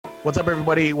What's up,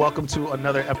 everybody? Welcome to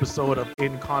another episode of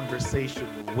In Conversation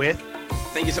with.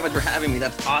 Thank you so much for having me.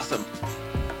 That's awesome.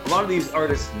 A lot of these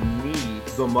artists need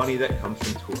the money that comes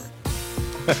from touring.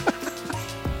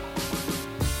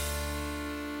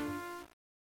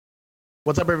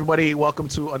 What's up, everybody? Welcome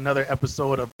to another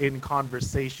episode of In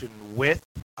Conversation with.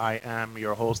 I am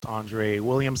your host, Andre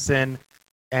Williamson,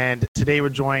 and today we're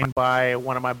joined by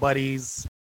one of my buddies,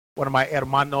 one of my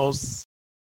hermanos,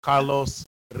 Carlos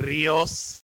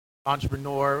Rios,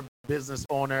 entrepreneur, business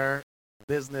owner,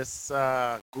 business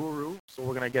guru. So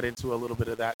we're going to get into a little bit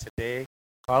of that today.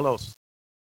 Carlos,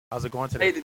 how's it going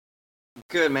today? Hey,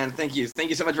 good, man. Thank you. Thank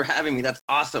you so much for having me. That's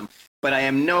awesome. But I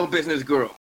am no business guru.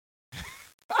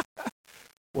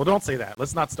 Well, don't say that.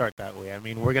 Let's not start that way. I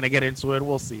mean, we're gonna get into it.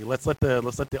 We'll see. Let's let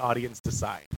the audience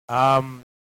decide. How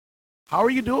are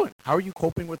you doing? How are you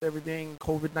coping with everything?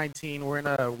 COVID-19. We're in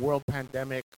a world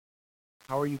pandemic.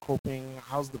 How are you coping?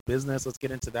 How's the business? Let's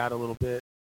get into that a little bit.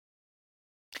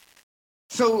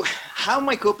 So, how am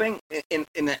I coping? In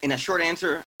a short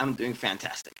answer, I'm doing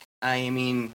fantastic. I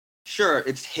mean, sure,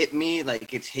 it's hit me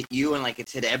like it's hit you, and like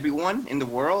it's hit everyone in the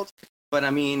world. But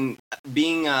I mean,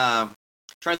 being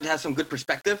trying to have some good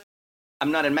perspective.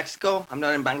 I'm not in Mexico. I'm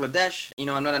not in Bangladesh.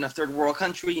 I'm not in a third world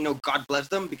country. God bless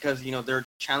them because, their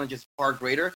challenge is far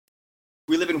greater.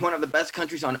 We live in one of the best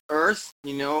countries on earth.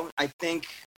 I think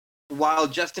while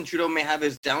Justin Trudeau may have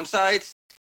his downsides,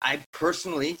 I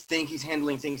personally think he's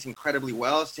handling things incredibly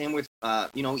well. Same with,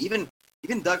 even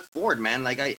Doug Ford, man.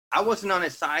 Like I wasn't on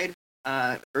his side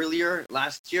earlier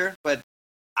last year, but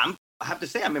I have to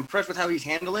say I'm impressed with how he's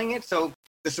handling it. So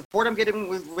the support I'm getting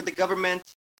with the government,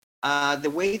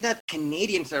 the way that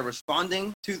Canadians are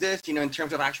responding to this, in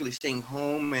terms of actually staying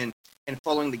home and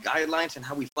following the guidelines and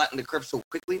how we flatten the curve so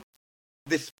quickly.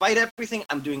 Despite everything,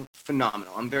 I'm doing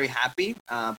phenomenal. I'm very happy.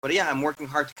 But yeah, I'm working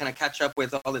hard to kind of catch up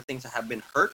with all the things that have been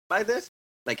hurt by this,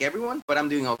 like everyone, but I'm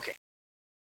doing okay.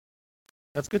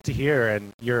 That's good to hear.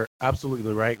 And you're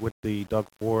absolutely right with the Doug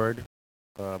Ford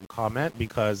comment,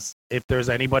 because if there's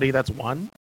anybody that's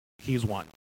won, he's won.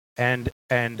 And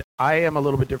I am a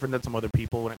little bit different than some other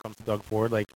people when it comes to Doug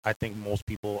Ford. Like, I think most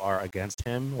people are against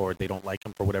him or they don't like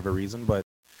him for whatever reason. But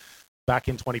back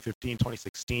in 2015,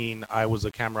 2016, I was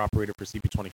a camera operator for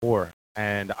CP24,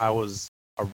 and I was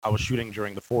shooting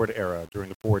during the Ford era, during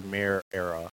the Ford mayor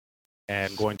era,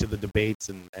 and going to the debates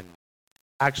and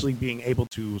actually being able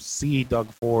to see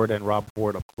Doug Ford and Rob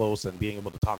Ford up close and being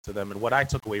able to talk to them. And what I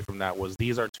took away from that was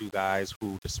these are two guys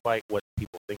who, despite what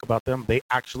people think about them, they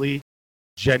actually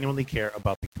genuinely care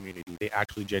about the community. They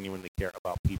actually genuinely care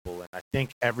about people. And I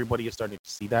think everybody is starting to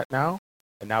see that now.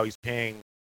 And now he's paying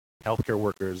healthcare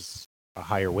workers a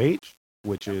higher wage,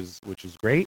 which is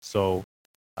great. So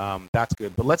that's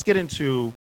good. But let's get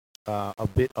into a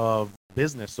bit of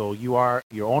business. So you are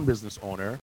your own business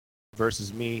owner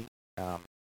versus me.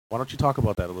 Why don't you talk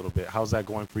about that a little bit? How's that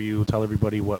going for you? Tell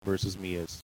everybody what Versus Me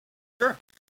is. Sure.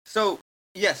 So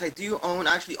yes, I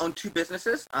actually own two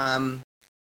businesses.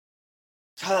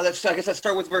 Let's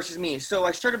start with Versus Me. So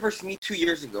I started Versus Me 2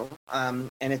 years ago, and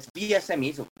it's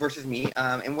VSME, so Versus Me,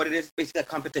 and what it is basically a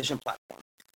competition platform.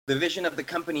 The vision of the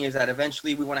company is that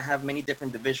eventually we want to have many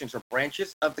different divisions or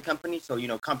branches of the company. So,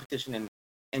 competition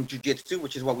and jiu-jitsu,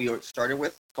 which is what we started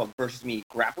with. It's called Versus Me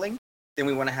Grappling. Then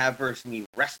we want to have Versus Me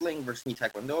Wrestling, Versus Me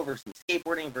Taekwondo, Versus Me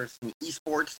Skateboarding, Versus Me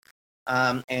Esports.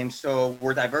 And so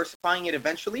we're diversifying it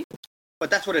eventually. But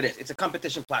that's what it is. It's a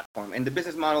competition platform. And the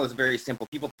business model is very simple.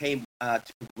 People pay to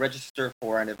register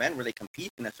for an event where they compete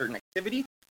in a certain activity.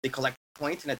 They collect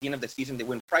points, and at the end of the season, they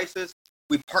win prizes.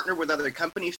 We partner with other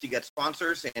companies to get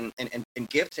sponsors and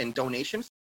gifts and donations.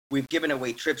 We've given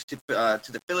away trips to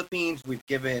the Philippines. We've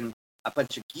given a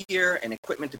bunch of gear and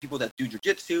equipment to people that do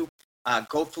jiu-jitsu.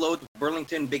 Go Float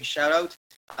Burlington, big shout out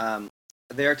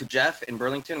there to Jeff in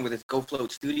Burlington with his Go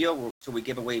Float studio. So we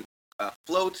give away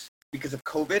floats. Because of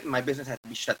COVID, my business had to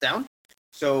be shut down.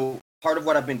 So part of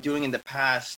what I've been doing in the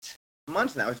past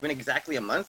months now, it's been exactly a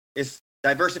month, is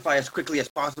diversify as quickly as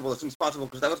possible, as soon as possible,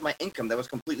 because that was my income that was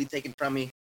completely taken from me.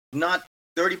 Not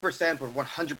 30%, but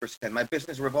 100%. My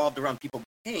business revolved around people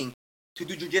paying to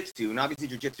do jiu-jitsu. And obviously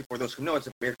jiu-jitsu, for those who know, it's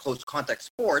a very close contact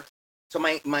sport. So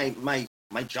my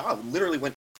job literally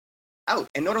went out.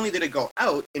 And not only did it go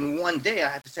out, in one day I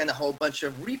had to send a whole bunch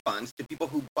of refunds to people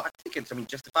who bought tickets. I mean,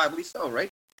 justifiably so, right?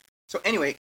 So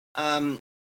anyway,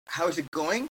 how is it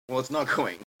going? Well, it's not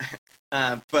going.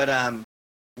 But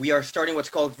we are starting what's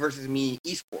called Versus Me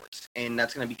Esports, and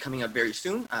that's going to be coming out very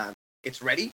soon. It's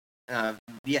ready.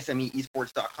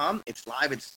 VSMEesports.com. It's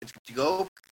live. It's good to go.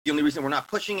 The only reason we're not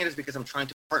pushing it is because I'm trying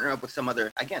to partner up with some other,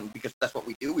 again, because that's what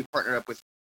we do. We partner up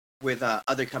with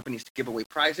other companies to give away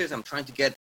prizes. I'm trying to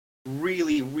get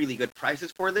really, really good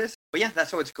prices for this. But yeah,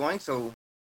 that's how it's going. So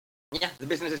yeah, the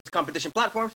business is competition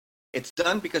platforms. It's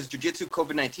done because Jiu-Jitsu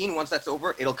COVID-19. Once that's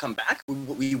over, it'll come back.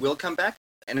 We will come back,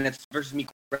 and it's versus me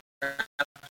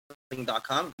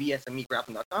grappling.com,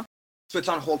 vsmegrappling.com. So it's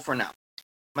on hold for now.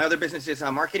 My other business is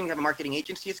marketing. We have a marketing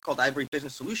agency. It's called Ivory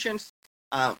Business Solutions.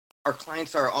 Our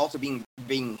clients are also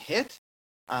being hit.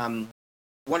 One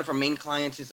of our main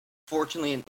clients is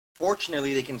fortunately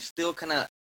they can still kind of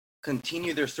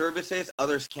continue their services.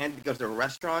 Others can't because they're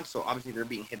restaurants. So obviously they're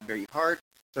being hit very hard.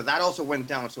 So that also went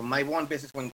down. So my one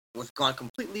business was gone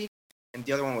completely, and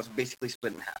the other one was basically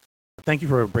split in half. Thank you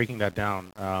for breaking that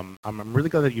down. I'm really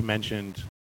glad that you mentioned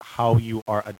how you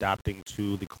are adapting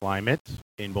to the climate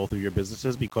in both of your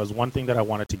businesses, because one thing that I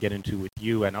wanted to get into with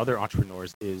you and other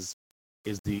entrepreneurs is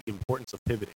the importance of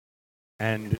pivoting.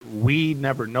 And we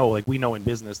never know, like we know in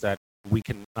business that we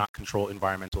cannot control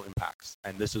environmental impacts,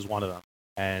 and this is one of them.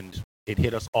 And it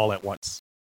hit us all at once,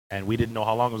 and we didn't know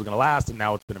how long it was going to last, and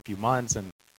now it's been a few months, and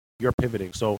you're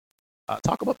pivoting. So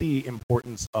talk about the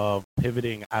importance of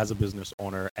pivoting as a business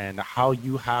owner and how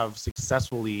you have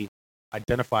successfully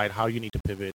identified how you need to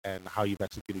pivot and how you've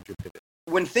executed your pivot.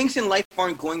 When things in life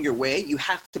aren't going your way, you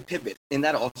have to pivot, and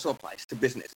that also applies to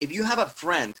business. If you have a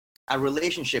friend, a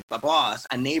relationship, a boss,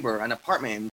 a neighbor, an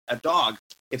apartment, a dog,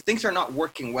 if things are not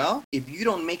working well, if you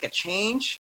don't make a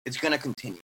change, it's going to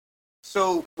continue.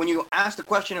 So when you ask the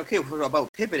question, okay,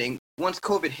 about pivoting, once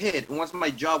COVID hit, and once my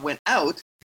job went out,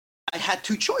 I had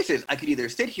two choices. I could either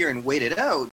sit here and wait it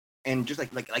out, and just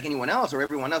like anyone else or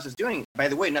everyone else is doing. By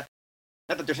the way, not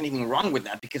that there's anything wrong with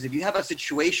that, because if you have a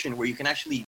situation where you can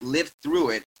actually live through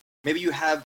it, maybe you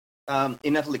have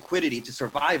enough liquidity to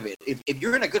survive it. If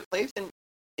you're in a good place, then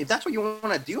if that's what you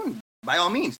want to do, by all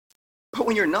means. But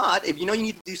when you're not, if you know you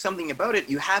need to do something about it,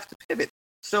 you have to pivot.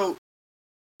 So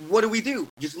what do?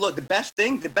 Just look, the best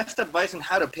advice on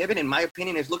how to pivot, in my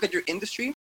opinion, is look at your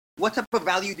industry. What type of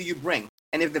value do you bring?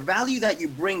 And if the value that you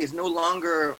bring is no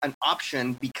longer an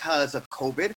option because of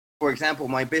COVID, for example,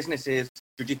 my business is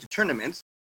Jiu-Jitsu tournaments.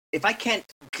 If I can't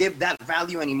give that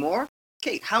value anymore,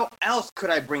 okay, how else could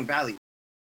I bring value?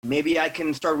 Maybe I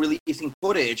can start releasing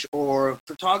footage or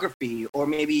photography, or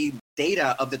maybe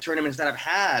data of the tournaments that I've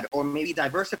had, or maybe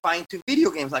diversifying to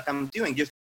video games like I'm doing.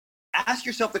 Just ask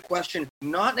yourself the question,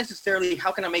 not necessarily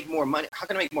how can I make more money? How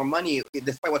can I make more money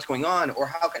despite what's going on? Or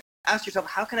ask yourself,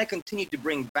 how can I continue to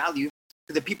bring value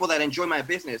to the people that enjoy my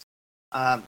business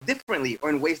differently or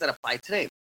in ways that apply today?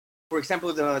 For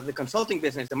example, the consulting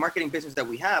business, the marketing business that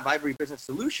we have, Ivory Business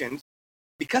Solutions,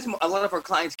 because a lot of our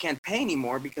clients can't pay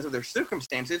anymore because of their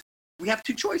circumstances, we have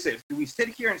two choices. Do we sit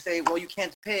here and say, well, you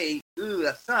can't pay, ooh,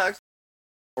 that sucks,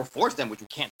 or force them, which we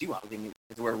can't do, obviously,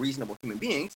 because we're reasonable human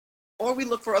beings, or we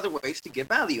look for other ways to give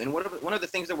value. And one of the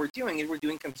things that we're doing is we're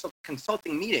doing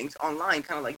consulting meetings online,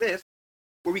 kind of like this,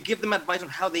 where we give them advice on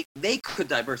how they could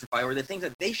diversify, or the things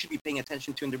that they should be paying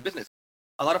attention to in their business.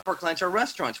 A lot of our clients are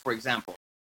restaurants, for example.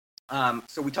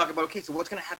 So we talk about, okay, so what's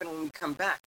going to happen when we come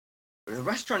back? The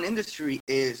restaurant industry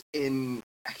is in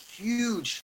a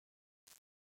huge,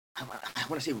 I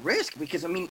want to say risk, because, I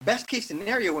mean, best case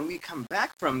scenario, when we come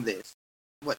back from this,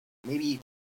 maybe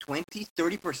 20,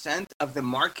 30% of the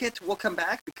market will come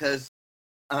back because,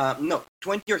 20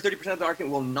 or 30% of the market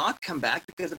will not come back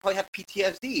because they probably have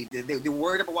PTSD. They're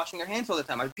worried about washing their hands all the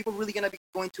time. Are people really going to be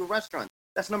going to a restaurant?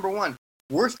 That's number one.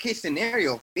 Worst case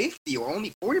scenario, 50 or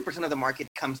only 40% of the market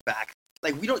comes back.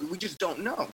 Like, we just don't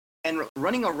know. And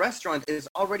running a restaurant is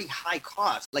already high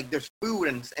cost. Like, there's food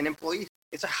and employees.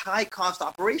 It's a high cost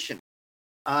operation.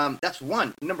 That's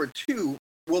one. Number two,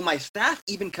 will my staff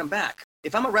even come back?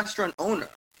 If I'm a restaurant owner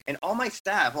and all my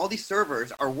staff, all these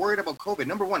servers are worried about COVID,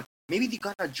 number one, maybe they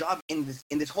got a job in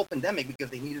this whole pandemic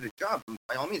because they needed a job.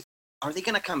 By all means, are they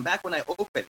going to come back when I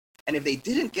open? And if they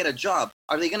didn't get a job,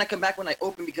 are they going to come back when I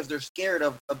open because they're scared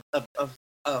of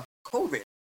COVID?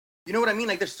 You know what I mean?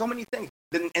 Like, there's so many things.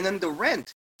 And then the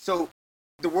rent. So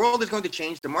the world is going to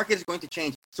change. The market is going to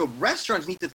change. So restaurants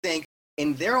need to think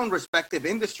in their own respective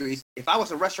industries. If I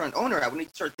was a restaurant owner, I would need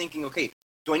to start thinking, okay,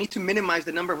 do I need to minimize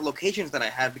the number of locations that I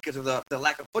have because of the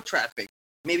lack of foot traffic?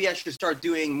 Maybe I should start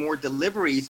doing more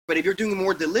deliveries. But if you're doing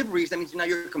more deliveries, that means now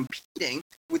you're competing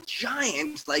with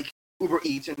giants like Uber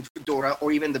Eats and Foodora,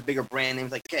 or even the bigger brand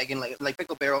names like Keg and like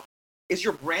Pickle Barrel. Is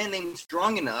your brand name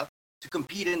strong enough to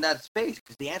compete in that space?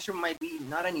 Because the answer might be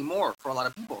not anymore for a lot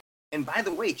of people. And by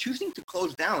the way, choosing to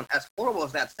close down, as horrible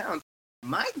as that sounds,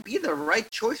 might be the right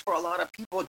choice for a lot of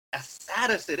people, as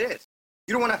sad as it is.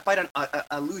 You don't want to fight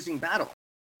a losing battle,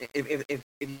 if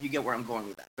you get where I'm going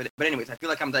with that. But anyways, I feel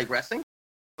like I'm digressing.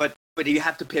 But you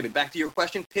have to pivot. Back to your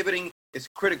question, pivoting is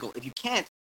critical. If you can't,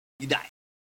 you die.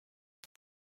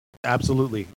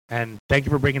 Absolutely. And thank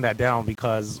you for breaking that down,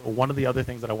 because one of the other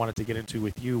things that I wanted to get into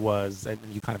with you was, and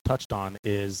you kind of touched on,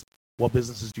 is what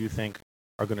businesses do you think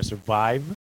are going to survive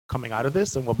coming out of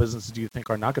this, and what businesses do you think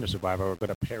are not going to survive or are going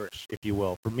to perish, if you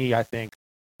will? For me, I think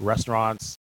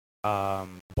restaurants,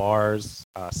 bars,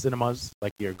 cinemas,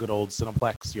 like your good old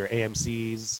Cineplex, your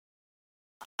AMCs.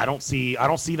 I don't see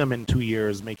them in 2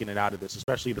 years making it out of this,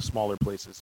 especially the smaller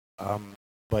places.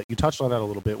 But you touched on that a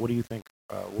little bit. What do you think?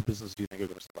 What business do you think are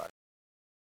going to survive?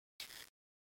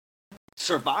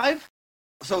 Survive.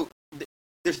 So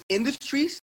there's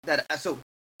industries that. So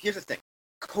here's the thing: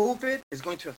 COVID is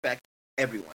going to affect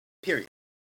everyone. Period.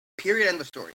 Period. End of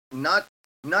story. Not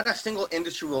a single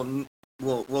industry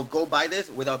will go by this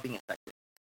without being affected.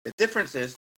 The difference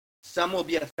is some will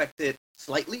be affected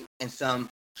slightly and some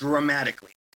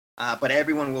dramatically, but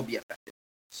everyone will be affected.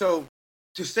 So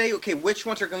to say, okay, which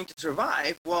ones are going to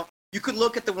survive? Well, you could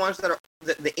look at the ones that are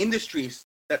the industries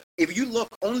that, if you look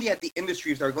only at the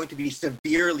industries that are going to be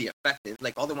severely affected,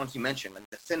 like all the ones you mentioned, like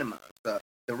the cinemas, the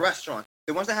restaurant,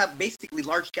 the ones that have basically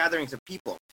large gatherings of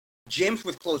people, gyms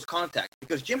with close contact,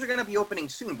 because gyms are going to be opening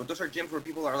soon, but those are gyms where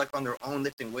people are like on their own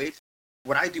lifting weights.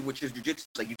 What I do, which is jiu-jitsu,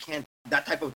 like you can't, that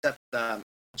type of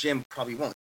gym probably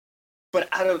won't. But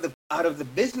out of the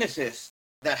businesses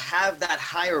that have that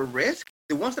higher risk,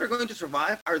 the ones that are going to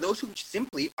survive are those who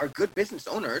simply are good business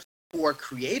owners, who are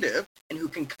creative and who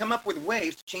can come up with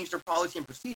ways to change their policy and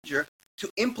procedure to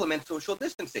implement social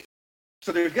distancing.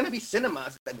 So there's going to be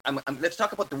cinemas. Let's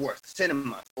talk about the worst,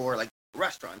 cinemas or like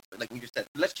restaurants, like we just said.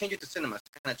 Let's change it to cinemas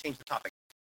to kind of change the topic.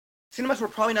 Cinemas were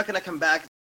probably not going to come back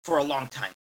for a long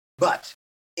time. But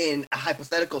in a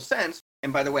hypothetical sense,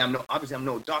 and by the way, I'm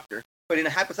no doctor, but in a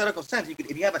hypothetical sense,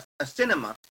 if you have a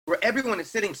cinema where everyone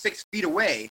is sitting 6 feet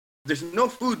away, there's no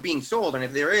food being sold, and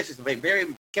if there is, it's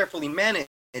very carefully managed,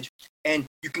 and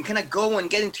you can kind of go and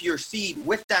get into your seat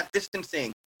with that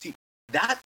distancing. See,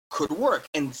 that could work,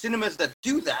 and cinemas that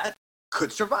do that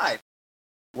could survive.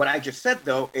 What I just said,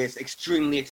 though, is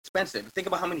extremely expensive. Think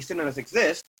about how many cinemas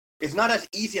exist. It's not as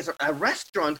easy as a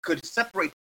restaurant could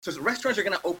separate. So restaurants are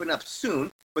going to open up soon,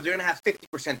 but they're going to have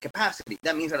 50% capacity.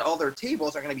 That means that all their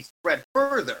tables are going to be spread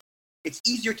further. It's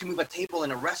easier to move a table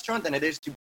in a restaurant than it is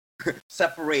to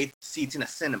separate seats in a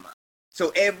cinema.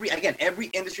 So every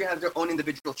industry has their own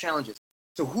individual challenges.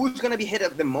 So who's going to be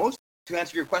hit the most, to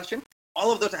answer your question?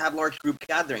 All of those that have large group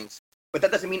gatherings. But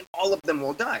that doesn't mean all of them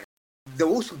will die.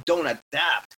 Those who don't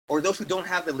adapt, or those who don't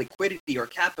have the liquidity or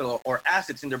capital or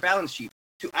assets in their balance sheet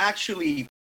to actually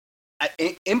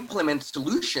implement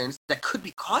solutions that could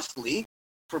be costly,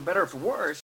 for better or for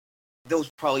worse, those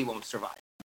probably won't survive.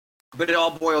 But it all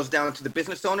boils down to the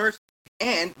business owners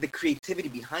and the creativity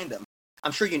behind them.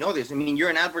 I'm sure you know this. I mean,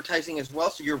 you're in advertising as well,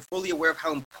 so you're fully aware of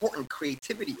how important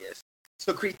creativity is.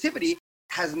 So creativity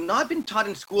has not been taught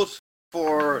in schools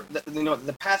for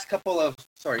the past couple of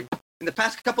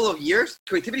years.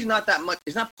 Creativity is not that much.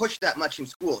 It's not pushed that much in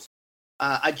schools.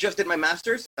 I just did my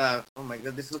master's. Oh my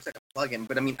God, this looks like a plug-in.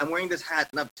 But I mean, I'm wearing this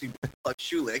hat not to plug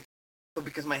Schulich, but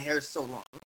because my hair is so long.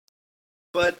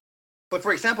 But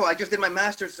for example, I just did my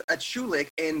master's at Schulich,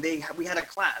 and we had a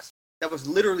class that was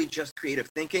literally just creative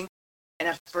thinking. And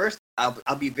at first,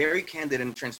 I'll be very candid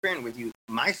and transparent with you.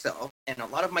 Myself and a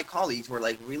lot of my colleagues were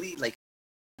like, really, like,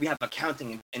 we have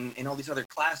accounting and all these other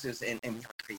classes, and we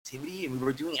have creativity, and we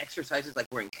were doing exercises like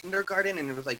we're in kindergarten, and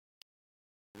it was like,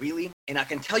 really? And I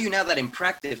can tell you now that in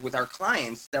practice with our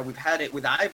clients that we've had it with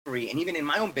Ivory, and even in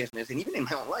my own business and even in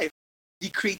my own life, the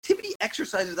creativity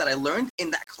exercises that I learned in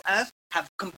that class have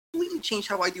completely changed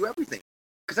how I do everything.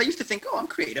 Because I used to think, oh, I'm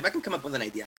creative, I can come up with an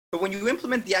idea. But when you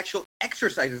implement the actual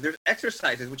exercises, there's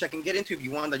exercises, which I can get into if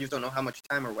you want, I just don't know how much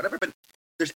time or whatever, but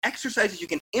there's exercises you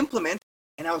can implement.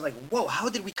 And I was like, whoa, how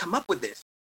did we come up with this?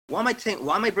 Why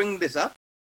am I bringing this up?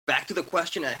 Back to the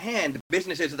question at hand, the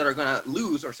businesses that are going to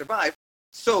lose or survive.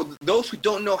 So those who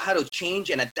don't know how to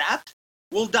change and adapt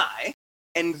will die.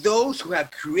 And those who have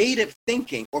creative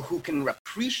thinking, or who can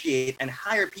appreciate and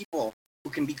hire people who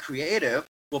can be creative,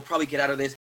 will probably get out of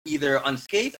this either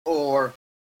unscathed or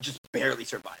just barely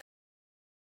survive.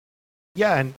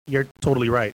 Yeah, and you're totally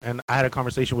right. And I had a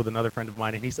conversation with another friend of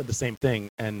mine, and he said the same thing.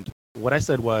 And what I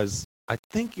said was, I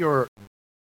think you're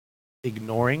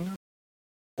ignoring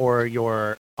or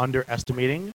you're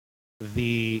underestimating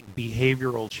the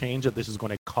behavioral change that this is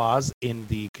going to cause in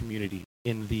the community,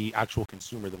 in the actual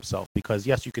consumer themselves. Because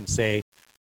yes, you can say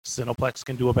Cineplex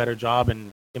can do a better job in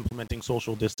implementing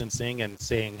social distancing and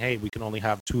saying, hey, we can only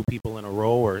have 2 people in a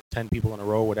row or 10 people in a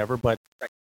row, whatever. But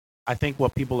I think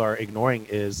what people are ignoring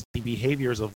is the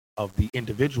behaviors of the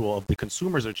individual, of the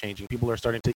consumers are changing. People are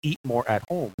starting to eat more at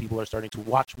home. People are starting to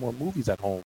watch more movies at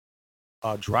home.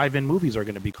 drive-in movies are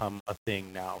going to become a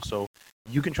thing now. So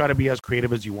you can try to be as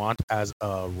creative as you want as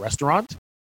a restaurant,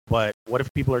 but what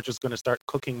if people are just going to start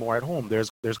cooking more at home?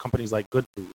 There's companies like Good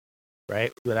Food,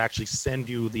 right, that actually send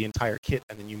you the entire kit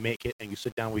and then you make it and you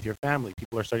sit down with your family.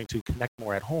 People are starting to connect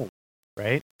more at home,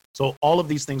 right? So all of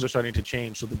these things are starting to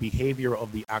change. So the behavior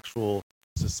of the actual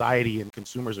society and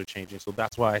consumers are changing. So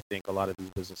that's why I think a lot of these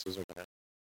businesses are going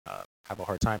to have a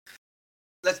hard time.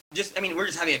 We're just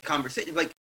having a conversation.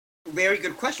 Like, very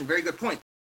good question, very good point.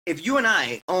 If you and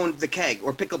I owned the Keg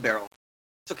or Pickle Barrel,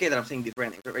 it's okay that I'm saying these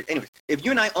brand names, right? Anyways, if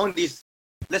you and I own these,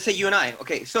 let's say you and I,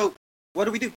 okay, so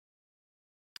what do?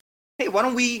 Hey,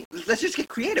 let's just get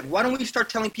creative. Why don't we start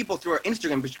telling people through our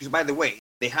Instagram, because by the way,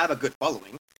 they have a good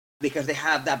following because they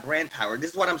have that brand power.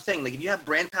 This is what I'm saying. Like, if you have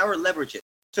brand power, leverage it.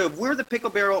 So if we're the Pickle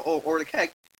Barrel or the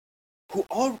Keg,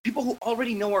 people who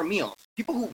already know our meals,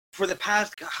 people who for the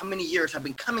past how many years have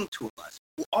been coming to us,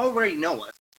 who already know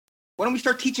us, why don't we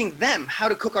start teaching them how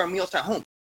to cook our meals at home?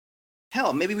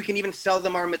 Hell, maybe we can even sell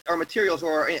them our materials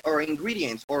or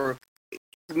ingredients, or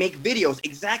make videos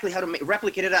exactly how to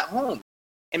replicate it at home,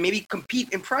 and maybe compete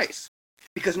in price.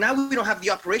 Because now we don't have the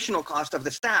operational cost of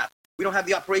the staff. We don't have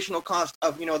the operational cost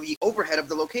of the overhead of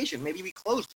the location. Maybe we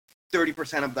closed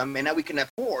 30% of them, and now we can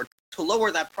afford to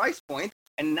lower that price point,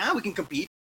 and now we can compete,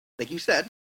 like you said,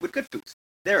 with Good Foods.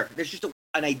 There's just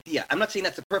an idea. I'm not saying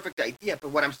that's a perfect idea, but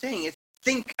what I'm saying is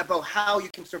think about how you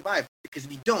can survive, because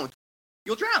if you don't,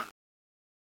 you'll drown.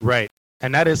 Right.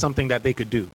 And that is something that they could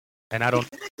do. And I don't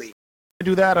exactly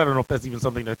do that. I don't know if that's even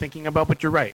something they're thinking about, but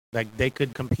you're right. Like, they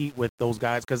could compete with those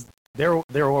guys because they're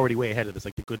already way ahead of this.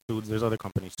 Like the Good Foods, there's other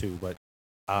companies too, but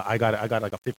I got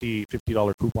like a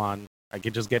 $50 coupon. I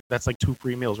could just get, that's like 2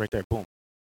 free meals right there. Boom.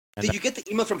 And did you get the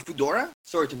email from Foodora?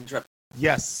 Sorry to interrupt.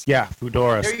 Yes. Yeah.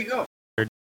 Foodora. There you go.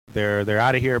 They're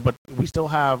out of here, but we still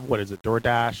have, what is it,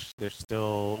 DoorDash? There's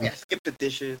still skip the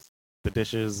dishes.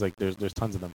 Like there's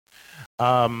tons of them.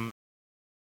 I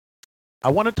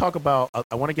want to talk about.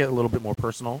 I want to get a little bit more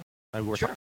personal. We're talking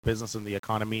about business and the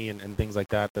economy and things like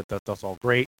that. That's all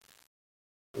great.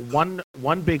 One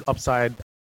big upside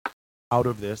out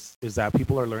of this is that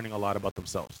people are learning a lot about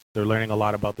themselves. They're learning a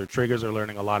lot about their triggers. They're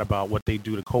learning a lot about what they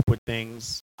do to cope with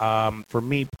things. For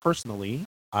me personally,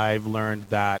 I've learned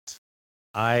that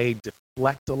I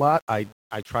deflect a lot. I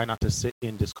try not to sit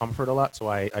in discomfort a lot, so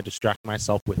I distract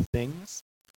myself with things,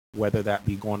 whether that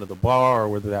be going to the bar or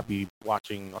whether that be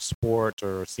watching a sport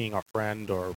or seeing a friend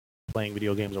or playing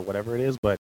video games or whatever it is.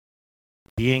 But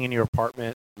being in your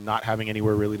apartment, not having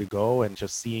anywhere really to go, and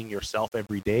just seeing yourself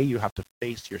every day, you have to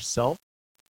face yourself.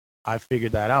 I've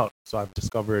figured that out. So I've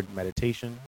discovered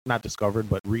meditation. Not discovered,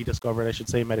 but rediscovered, I should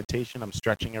say, meditation. I'm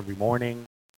stretching every morning.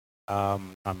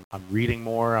 I'm reading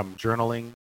more. I'm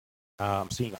journaling. I'm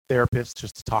seeing a therapist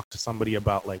just to talk to somebody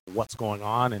about like what's going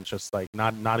on, and just like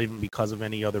not even because of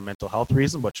any other mental health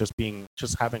reason, but just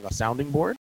having a sounding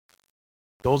board.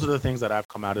 Those are the things that I've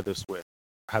come out of this with.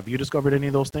 Have you discovered any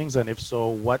of those things? And if so,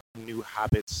 what new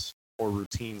habits or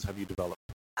routines have you developed?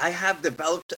 I have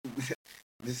developed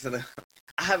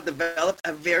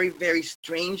a very, very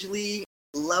strangely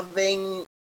loving,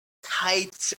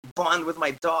 tight bond with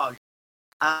my dog.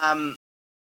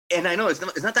 And I know it's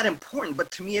not that important, but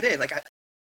to me it is. Like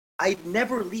I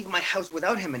never leave my house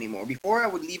without him anymore. Before I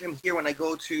would leave him here when I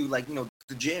go to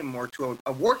the gym or to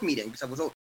a work meeting,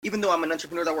 because even though I'm an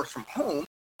entrepreneur that works from home,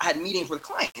 I had meetings with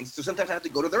clients, so sometimes I have to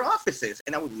go to their offices,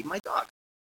 and I would leave my dog.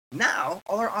 Now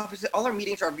all our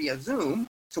meetings are via Zoom,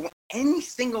 so any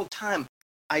single time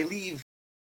I leave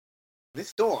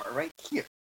this door right here,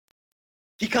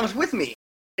 he comes with me.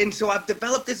 And so I've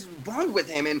developed this bond with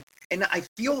him, and I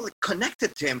feel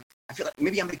connected to him. I feel like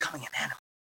maybe I'm becoming an animal.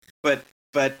 But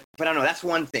I don't know. That's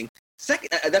one thing. Second,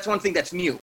 that's one thing that's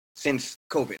new since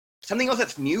COVID. Something else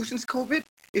that's new since COVID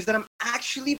is that I'm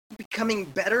actually becoming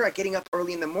better at getting up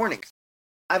early in the mornings.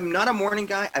 I'm not a morning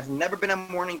guy. I've never been a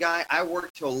morning guy. I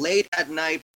work till late at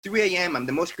night, 3 a.m. I'm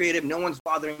the most creative. No one's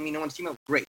bothering me. No one's seeing me.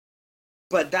 Great.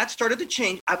 But that started to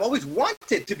change. I've always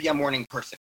wanted to be a morning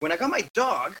person. When I got my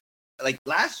dog, like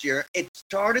last year, it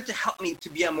started to help me to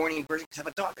be a morning person because I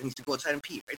have a dog that needs to go outside and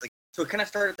pee, right? So it kind of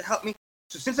started to help me.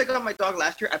 So since I got my dog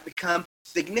last year, I've become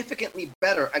significantly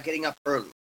better at getting up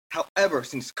early. However,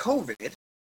 since COVID,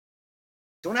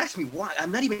 don't ask me why.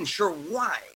 I'm not even sure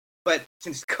why. But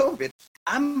since COVID,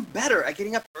 I'm better at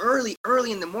getting up early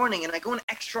in the morning, and I go on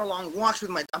extra long walks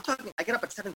with I get up at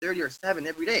 7:30 or 7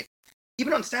 every day.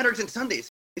 Even on Saturdays and Sundays.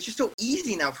 It's just so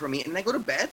easy now for me, and I go to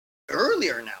bed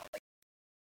earlier now, like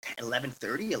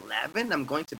 11:30, 11, I'm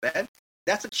going to bed.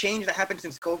 That's a change that happened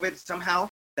since COVID somehow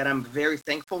that I'm very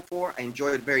thankful for. I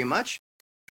enjoy it very much.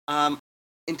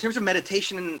 in terms of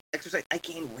meditation and exercise, I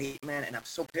gained weight, man, and I'm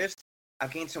so pissed.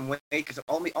 I've gained some weight because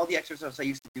all the exercise I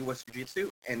used to do was jiu-jitsu,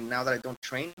 and now that I don't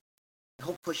train, the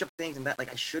whole push-up things and that, like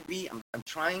I should be, I'm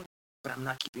trying, but I'm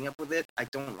not keeping up with it. I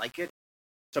don't like it,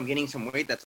 so I'm gaining some weight.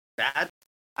 That's bad.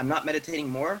 I'm not meditating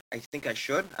more. I think I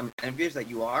should. I'm envious that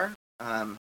you are,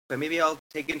 but maybe I'll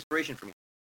take inspiration from you.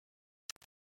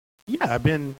 Yeah, I've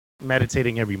been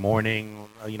meditating every morning,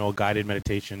 guided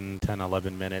meditation, 10,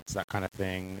 11 minutes, that kind of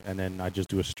thing. And then I just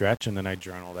do a stretch and then I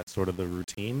journal. That's sort of the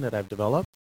routine that I've developed.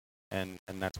 And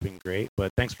that's been great. But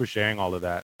thanks for sharing all of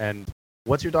that. And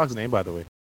what's your dog's name, by the way?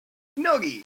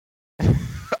 Nogi.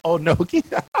 Oh, Nogi?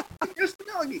 Just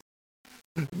Nogi.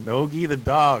 Nogi the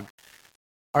dog.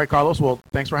 All right, Carlos. Well,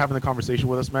 thanks for having the conversation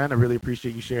with us, man. I really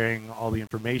appreciate you sharing all the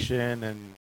information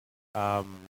and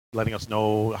letting us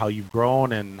know how you've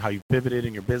grown and how you've pivoted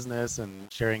in your business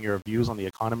and sharing your views on the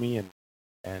economy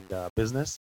and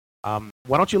business. Why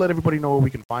don't you let everybody know where we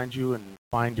can find you and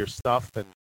find your stuff and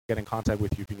get in contact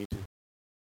with you if you need to?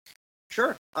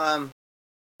 Sure.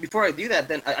 Before I do that,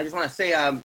 then I just want to say,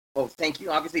 well, thank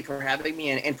you, obviously, for having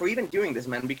me and for even doing this,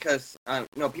 man, because,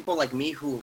 people like me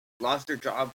who lost their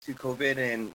job to COVID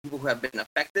and people who have been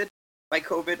affected by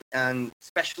COVID, and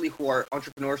especially who are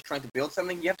entrepreneurs trying to build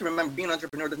something, you have to remember being an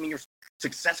entrepreneur doesn't mean you're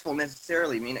successful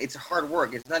necessarily. I mean, it's hard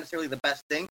work. It's not necessarily the best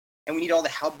thing. And we need all the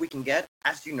help we can get,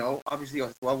 as you know, obviously,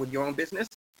 as well with your own business.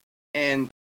 And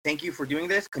thank you for doing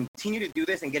this. Continue to do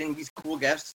this and getting these cool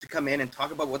guests to come in and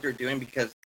talk about what they're doing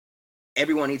because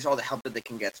everyone needs all the help that they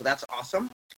can get. So that's awesome.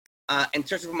 In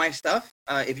terms of my stuff,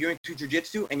 if you're into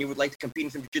jiu-jitsu and you would like to compete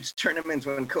in some jiu-jitsu tournaments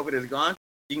when COVID is gone,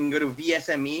 you can go to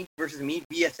VSME versus me,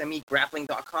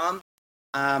 VSMEgrappling.com.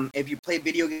 If you play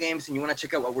video games and you want to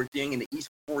check out what we're doing in the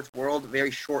esports world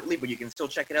very shortly, but you can still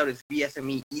check it out, it's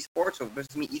VSME Esports, so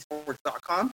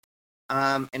VSMEesports.com.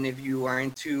 And if you are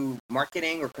into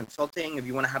marketing or consulting, if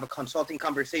you want to have a consulting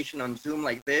conversation on Zoom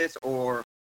like this, or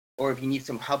if you need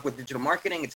some help with digital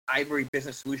marketing, it's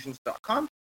ivorybusinesssolutions.com.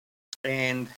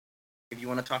 And if you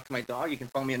want to talk to my dog, you can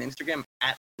follow me on Instagram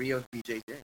at RiosBJJ.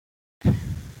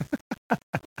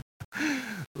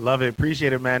 Love it.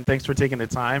 Appreciate it, man. Thanks for taking the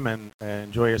time and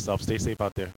enjoy yourself. Stay safe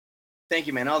out there. Thank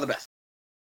you, man. All the best.